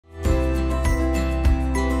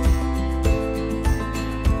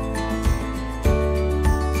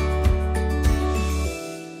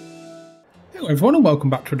Everyone, and welcome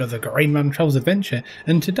back to another Grainman Travels adventure,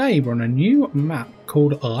 and today we're on a new map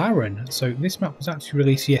called Laren. So this map was actually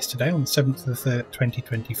released yesterday on the 7th of the 3rd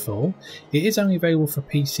 2024. It is only available for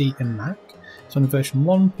PC and Mac. It's on version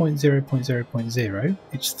 1.0.0.0.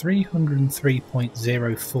 It's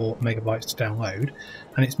 303.04 megabytes to download,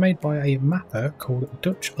 and it's made by a mapper called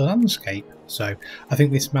DutchLandscape. So I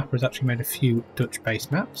think this mapper has actually made a few Dutch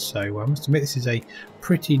based maps, so I must admit this is a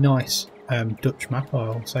pretty nice Dutch map,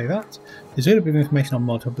 I'll say that. There's a little bit of information on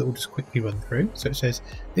ModHub that we'll just quickly run through. So it says,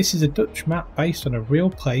 this is a Dutch map based on a real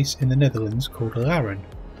place in the Netherlands called Laren.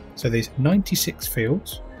 So there's 96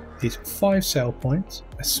 fields, there's 5 sell points,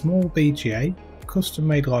 a small BGA, custom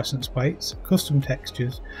made license plates, custom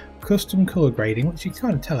textures, custom colour grading, which you can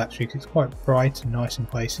kind of tell actually because it's quite bright and nice in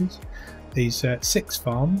places. These 6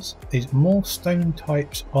 farms, these more stone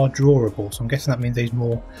types are drawable, so I'm guessing that means there's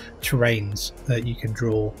more terrains that you can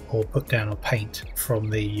draw or put down or paint from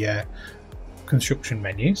the construction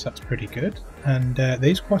menu, so that's pretty good. And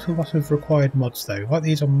there's quite a lot of required mods though, like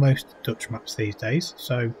these on most Dutch maps these days,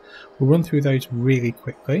 so we'll run through those really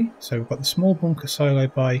quickly. So we've got the small bunker silo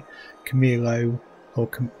by Camilo or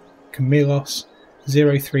Camilos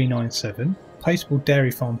 0397, Placeable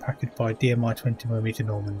dairy farm package by DMI 20mm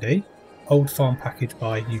Normandy, old farm package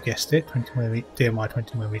by, you guessed it, DMI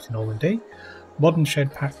 20mm Normandy, modern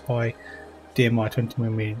shed pack by DMI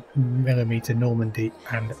 20mm Normandy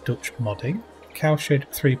and Dutch modding, Cowshed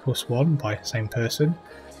 3+1 by same person,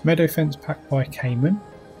 Meadow fence pack by Cayman,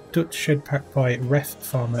 Dutch shed pack by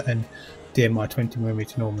Reffarmer and DMI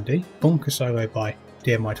 20mm Normandy, bunker silo by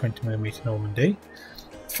DMI 20mm Normandy,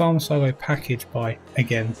 Farmsilo Package by,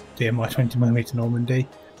 again, DMI 20mm Normandy,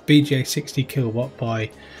 BGA 60 kilowatt by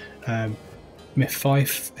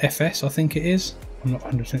MefiuFs, I think it is. I'm not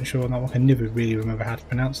 100% sure on that one. I can never really remember how to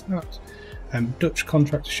pronounce that. Dutch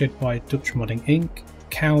Contractor shed by Dutch Modding Inc.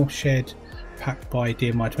 Cowshed Pack by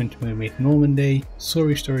DMI 20mm Normandy.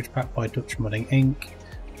 Slurry storage pack by Dutch Modding Inc.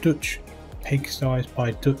 Dutch Pigshed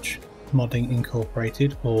by Dutch Modding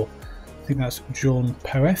Incorporated, or I think that's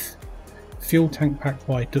Jornpoeft. Fuel tank pack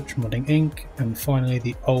by Dutch Modding Inc. And finally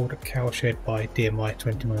the old Cowshed by DMI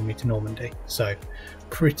 20mm Normandy. So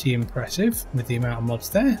pretty impressive with the amount of mods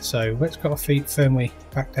there. So let's get our feet firmly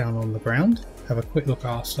back down on the ground, have a quick look at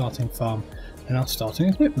our starting farm and our starting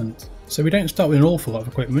equipment. So we don't start with an awful lot of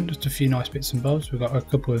equipment, just a few nice bits and bobs. We've got a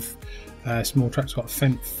couple of small tractors. We've got a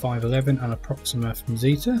Fendt 511 and a Proxima from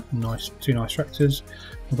Zeta, two nice tractors.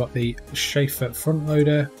 We've got the Schaefer front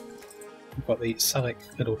loader, we've got the Salic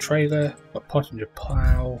little trailer, we've got Pottinger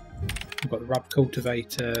plough, we've got the Rab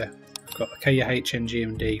cultivator, we've got the KH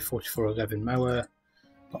NGMD 4411 mower, we've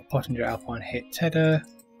got a Pottinger Alpine Hit tedder,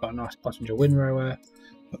 we've got a nice Pottinger windrower,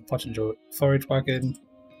 we've got a Pottinger forage wagon,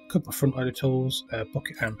 a couple of front loader tools, a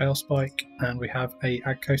bucket and bale spike, and we have a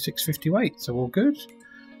Agco 650 weight, so all good.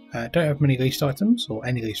 Don't have many leased items, or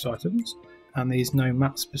any leased items, and there's no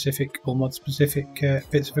map specific or mod specific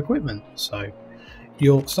bits of equipment, so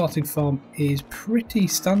your starting farm is pretty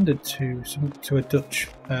standard to a Dutch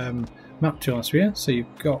map, to be honest with you. So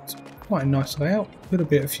you've got quite a nice layout, a little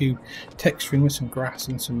bit, a few texturing with some grass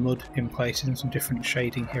and some mud in places and some different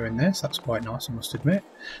shading here and there, so that's quite nice, I must admit.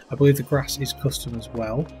 I believe the grass is custom as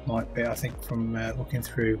well, might be, I think, from looking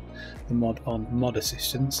through the mod on mod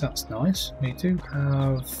assistance. That's nice. We do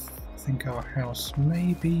have, I think, our house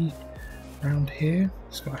maybe around here.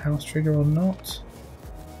 It's got a house trigger or not.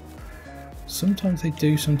 Sometimes they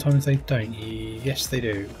do, sometimes they don't. Yes, they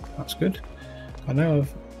do. That's good. I know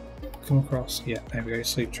I've come across, yeah, there we go,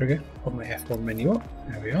 sleep trigger. Put my F1 menu up.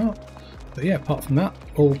 There we are. But yeah, apart from that,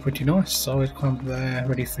 all pretty nice. Solid clamp there,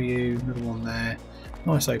 ready for you. Another one there.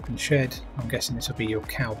 Nice open shed. I'm guessing this will be your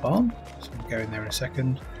cow barn. So we'll go in there in a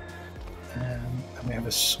second. And we have a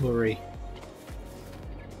slurry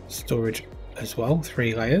storage as well,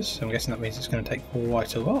 3 layers. So I'm guessing that means it's going to take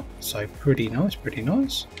quite a lot. So pretty nice, pretty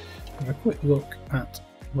nice. Have a quick look at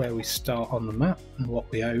where we start on the map and what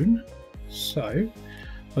we own. So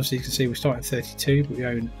obviously you can see we start at 32, but we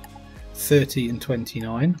own 30 and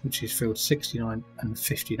 29, which is field 69 and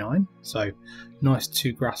 59. So nice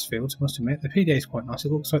 2 grass fields, I must admit. The PDA is quite nice.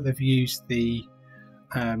 It looks like they've used the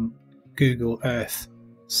Google Earth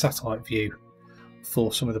satellite view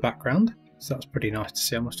for some of the background. So that's pretty nice to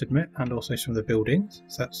see, I must admit, and also some of the buildings.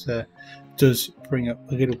 So that does bring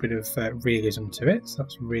up a little bit of realism to it. So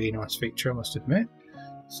that's a really nice feature, I must admit.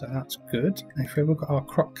 So that's good. And if we look at our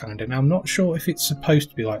crop calendar, now I'm not sure if it's supposed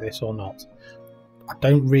to be like this or not. I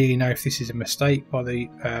don't really know if this is a mistake by the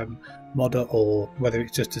modder or whether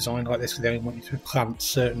it's just designed like this because they only want you to plant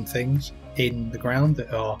certain things in the ground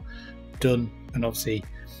that are done and obviously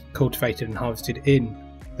cultivated and harvested in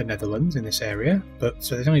the Netherlands in this area, but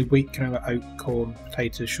so there's only wheat, canola, oat, corn,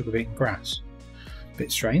 potatoes, sugar beet and grass. A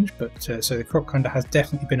bit strange, but so the crop calendar has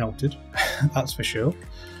definitely been altered, that's for sure.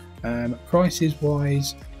 Prices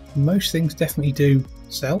wise, most things definitely do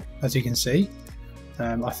sell, as you can see.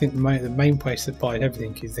 I think the main place that buys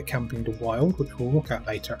everything is the Camping the Wild, which we'll look at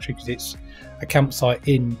later actually, because it's a campsite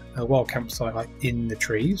in a wild campsite, like in the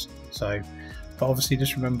trees. So, but obviously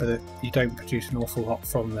just remember that you don't produce an awful lot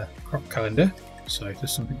from the crop calendar, so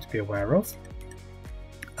just something to be aware of.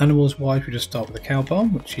 Animals wise, we just start with the cow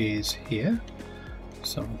barn, which is here.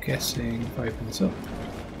 So I'm guessing if I open this up.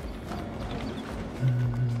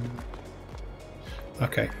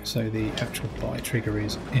 Okay, so the actual buy trigger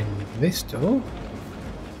is in this door.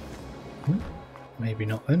 Maybe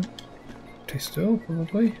not then. This door,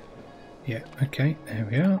 probably. Yeah, okay, there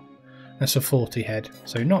we are. That's a 40 head,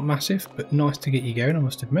 so not massive, but nice to get you going, I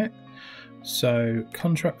must admit. So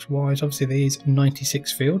contracts wise, obviously there's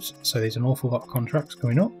 96 fields, so there's an awful lot of contracts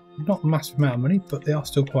going up. Not a massive amount of money, but they are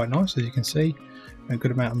still quite nice, as you can see. A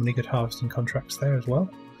good amount of money, good harvesting contracts there as well.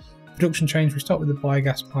 Production change, we start with the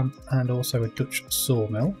biogas plant and also a Dutch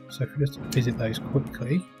sawmill. So if we just visit those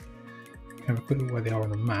quickly, have a quick look where they are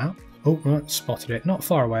on the map. Oh, right, spotted it. Not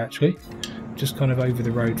far away actually, just kind of over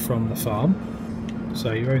the road from the farm.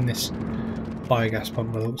 So you own this biogas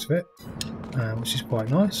plant by the looks of it, which is quite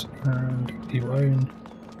nice. And you own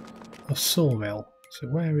a sawmill. So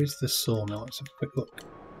where is the sawmill? Let's have a quick look.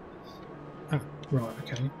 Ah, right,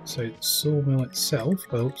 okay. So the sawmill itself,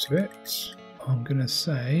 by the looks of it, I'm going to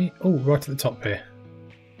say, oh, right at the top here.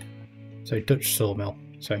 So Dutch sawmill.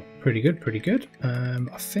 So pretty good, pretty good. I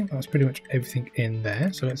think that's pretty much everything in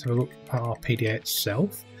there. So let's have a look at our PDA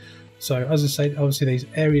itself. So as I said, obviously these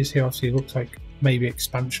areas here obviously looks like maybe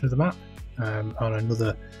expansion of the map on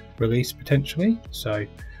another release potentially. So,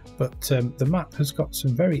 but the map has got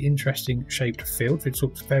some very interesting shaped fields, which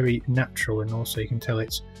looks very natural, and also you can tell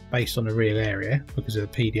it's based on a real area because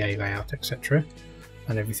of the PDA layout, etc.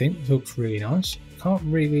 and everything. It looks really nice. Can't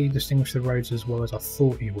really distinguish the roads as well as I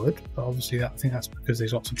thought you would, but obviously I think that's because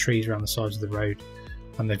there's lots of trees around the sides of the road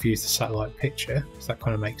and they've used the satellite picture, so that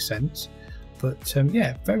kind of makes sense. But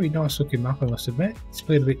yeah, very nice looking map, I must admit. It's a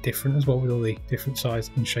little bit different as well with all the different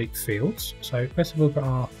size and shaped fields. So let's have a look at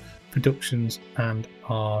our productions and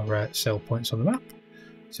our sell points on the map.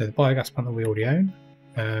 So the biogas plant that we already own,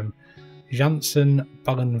 Janssen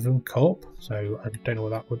Ballenvunkorp, so I don't know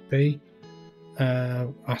what that would be.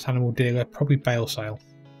 At animal dealer, probably bale sale,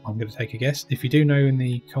 I'm going to take a guess. If you do know in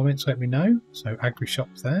the comments, let me know. So agri shop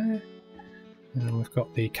there, and then we've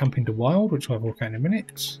got the Camping the Wild, which I'll have a look at in a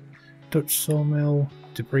minute. Dutch sawmill,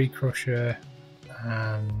 debris crusher,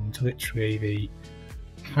 and literally the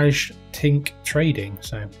Cowshed Pack trading,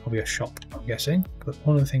 so probably a shop, I'm guessing. But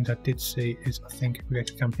one of the things I did see is, I think if we go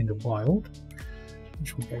to Camping the Wild,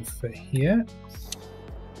 which we'll go for here.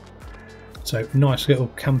 So nice little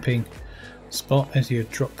camping spot as your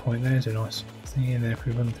drop point. There's a nice thing in there. If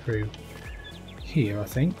we run through here, I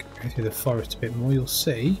think go through the forest a bit more, you'll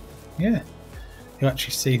see, yeah, you'll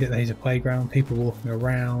actually see that there's a playground, people walking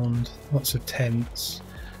around, lots of tents,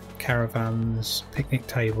 caravans, picnic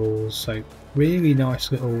tables. So really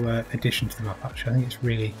nice little addition to the map actually. I think it's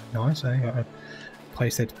really nice. I think got a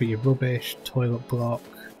place there to put your rubbish, toilet block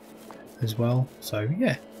as well. So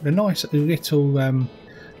yeah, a nice little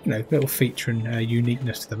you know, little feature and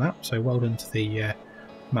uniqueness to the map, so well done to the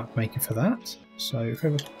map maker for that. So if we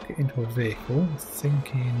ever get into a vehicle, I'm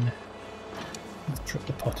thinking let's drop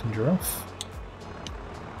the Pottinger off.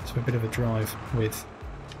 Let's have a bit of a drive with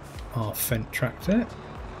our Fendt tractor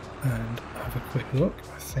and have a quick look.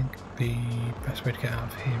 I think the best way to get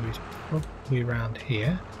out of here is probably around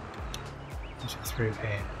here. Is it through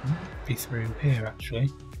here? Be through here actually.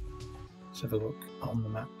 Let's have a look on the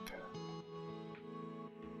map.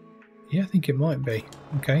 Yeah, I think it might be.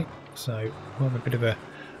 Okay, so we'll have a bit of a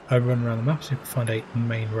run around the map, see if we can find a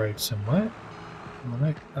main road somewhere. Well,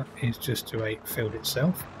 no, that is just to a field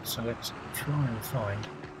itself. So let's try and find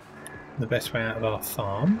the best way out of our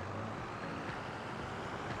farm.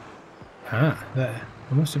 Ah, there.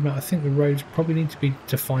 I must admit, I think the roads probably need to be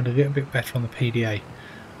defined a little bit better on the PDA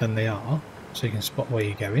than they are, so you can spot where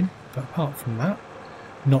you're going. But apart from that,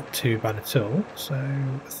 not too bad at all. So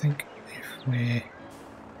I think if we're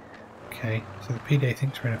okay, so the PDA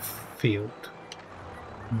thinks we're in a field.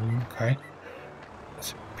 Okay,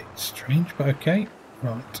 that's a bit strange, but okay.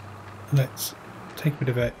 Right, let's take a bit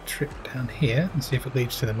of a trip down here and see if it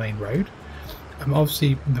leads to the main road.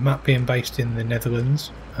 Obviously, the map being based in the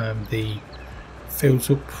Netherlands, the fields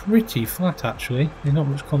look pretty flat actually. There's not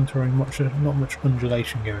much contouring, not much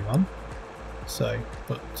undulation going on. So,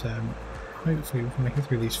 but hopefully we can make it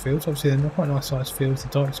through these fields. Obviously they're quite nice sized fields, the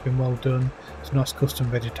dike's been well done, some nice custom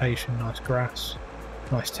vegetation, nice grass,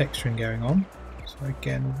 nice texturing going on. So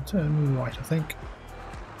again, we'll turn right I think.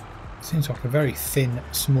 Seems like a very thin,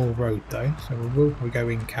 small road though, so we will probably go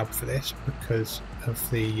in cab for this because of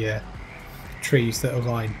the trees that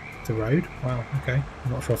align the road. Wow, okay,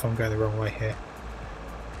 I'm not sure if I'm going the wrong way here.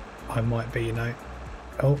 I might be, you know.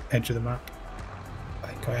 Oh, edge of the map. I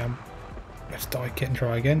think I am. Let's dike it and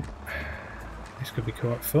try again. This could be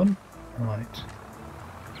quite fun. Right,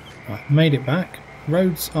 made it back.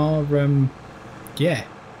 Roads are, yeah,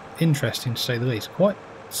 interesting to say the least. Quite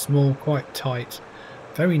small, quite tight.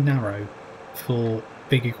 Very narrow for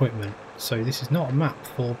big equipment, so this is not a map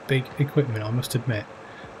for big equipment, I must admit.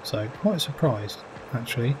 So quite surprised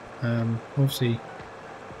actually. Obviously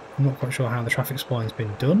I'm not quite sure how the traffic spline's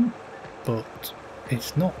been done, but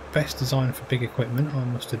it's not best designed for big equipment, I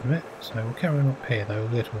must admit. So we'll carry on up here though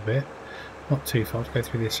a little bit, not too far, to go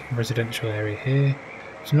through this residential area here.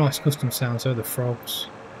 Some nice custom sounds there, the frogs.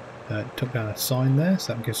 Took down a sign there,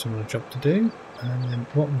 so that gives someone a job to do. And then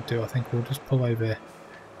what we'll do, I think we'll just pull over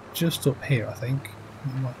just up here, I think.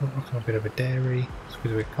 It might look like a bit of a dairy,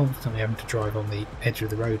 because we're constantly having to drive on the edge of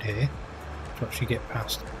the road here to actually get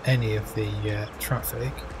past any of the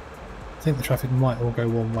traffic. I think the traffic might all go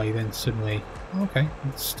one way, then suddenly, okay,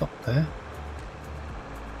 let's stop there.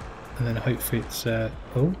 And then hopefully it's,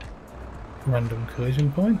 oh, random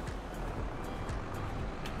collision point.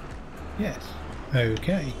 Yes,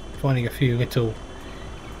 okay, finding a few little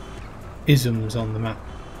isms on the map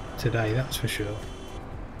today, that's for sure.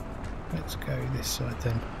 Let's go this side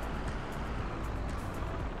then.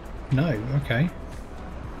 No, okay.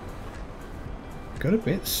 Got a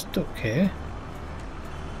bit stuck here.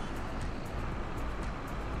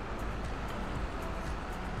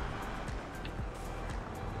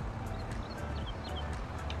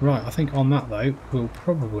 Right, I think on that though, we'll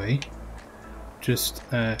probably just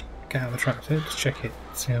get out of the tractor, just check it,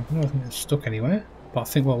 see, I don't think it's stuck anywhere. But I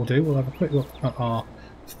think what we'll do, we'll have a quick look at our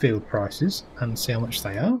field prices and see how much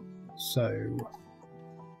they are. So,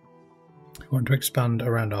 we want to expand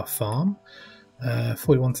around our farm.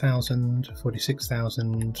 41,000,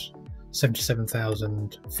 46,000,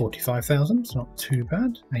 77,000, 45,000. It's not too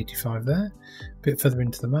bad. 85 there. A bit further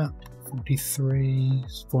into the map. 43,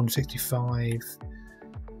 465,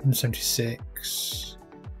 176,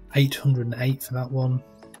 808 for that one.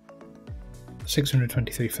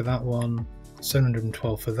 623 for that one.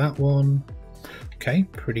 712 for that one. Okay,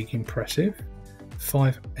 pretty impressive.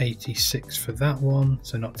 586 for that one,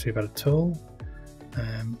 so not too bad at all.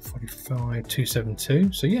 45,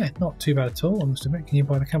 272, so yeah, not too bad at all, I must admit. Can you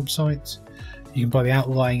buy the campsite? You can buy the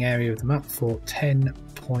outlying area of the map for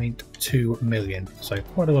 10.2 million, so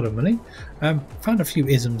quite a lot of money. Found a few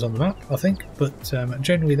isms on the map, I think, but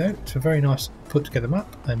generally though, it's a very nice put together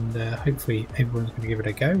map, and hopefully everyone's going to give it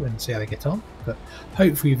a go and see how they get on. But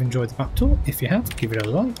hopefully you've enjoyed the map tour. If you have, give it a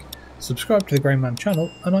like, subscribe to the Grainman channel,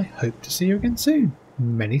 and I hope to see you again soon.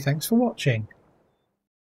 Many thanks for watching.